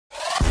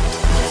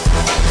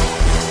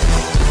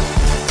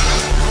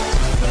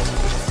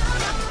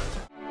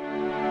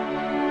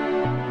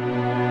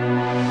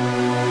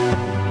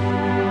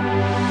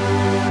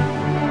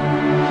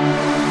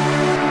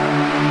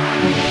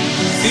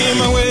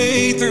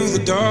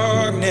the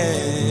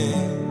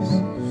darkness,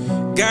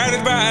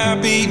 guided by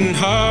a beating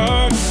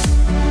heart.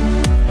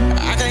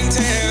 I can't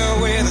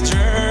tell where the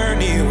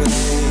journey will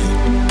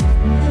end,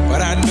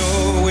 but I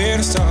know where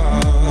to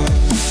start.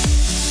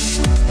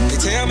 They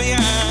tell me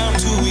I'm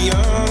too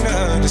young to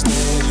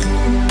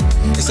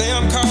understand. They say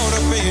I'm caught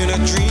up in a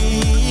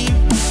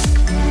dream.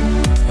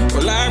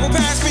 Well, life will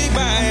pass me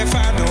by if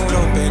I don't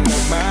open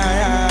up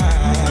my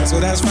eyes. So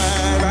that's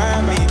fine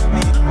by me.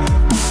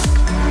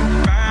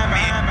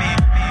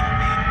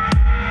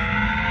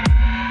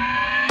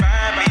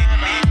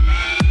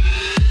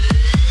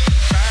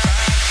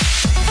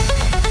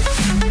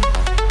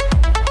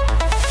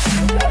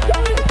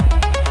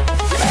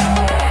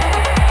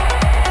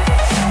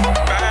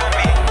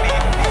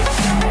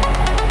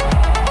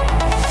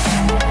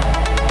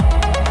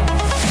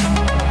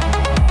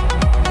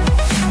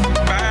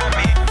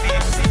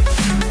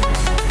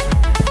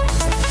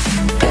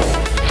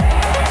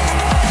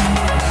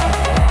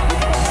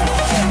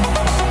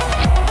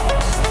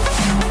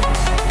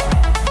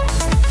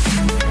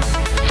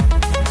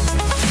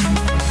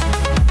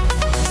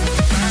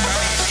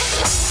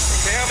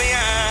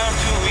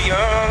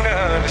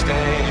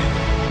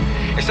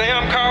 They say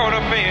I'm caught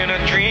up in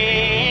a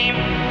dream.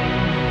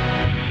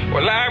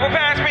 Well, life will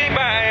pass me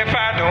by if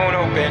I don't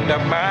open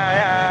up my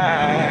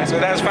eyes. So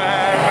that's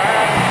fine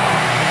by me.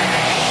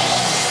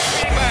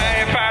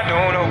 If I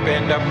don't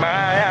open up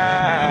my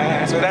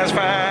eyes. So that's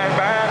fine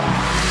by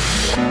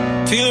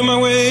me. Feeling my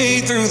way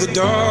through the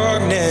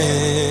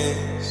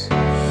darkness,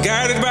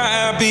 guided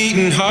by a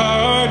beating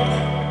heart.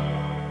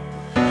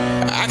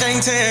 I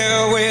can't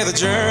tell where the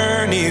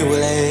journey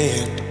will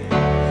end,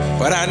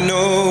 but I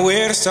know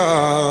where to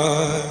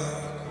start.